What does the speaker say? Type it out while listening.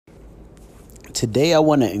Today, I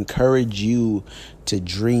want to encourage you to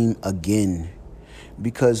dream again.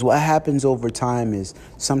 Because what happens over time is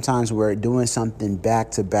sometimes we're doing something back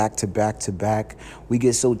to back to back to back. We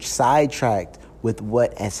get so sidetracked with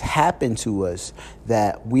what has happened to us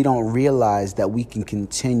that we don't realize that we can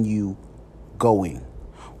continue going.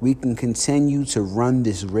 We can continue to run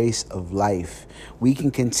this race of life. We can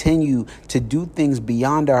continue to do things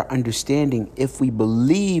beyond our understanding if we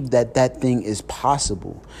believe that that thing is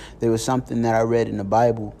possible. There was something that I read in the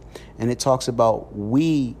Bible, and it talks about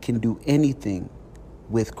we can do anything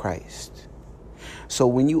with Christ. So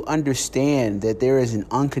when you understand that there is an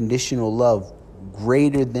unconditional love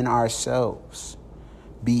greater than ourselves,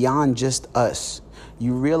 beyond just us,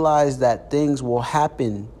 you realize that things will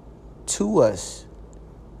happen to us,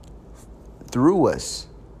 through us,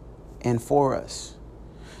 and for us.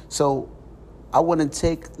 So I want to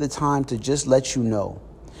take the time to just let you know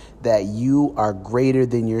that you are greater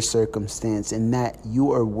than your circumstance and that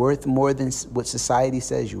you are worth more than what society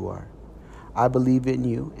says you are. I believe in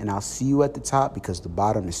you, and I'll see you at the top because the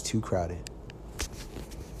bottom is too crowded.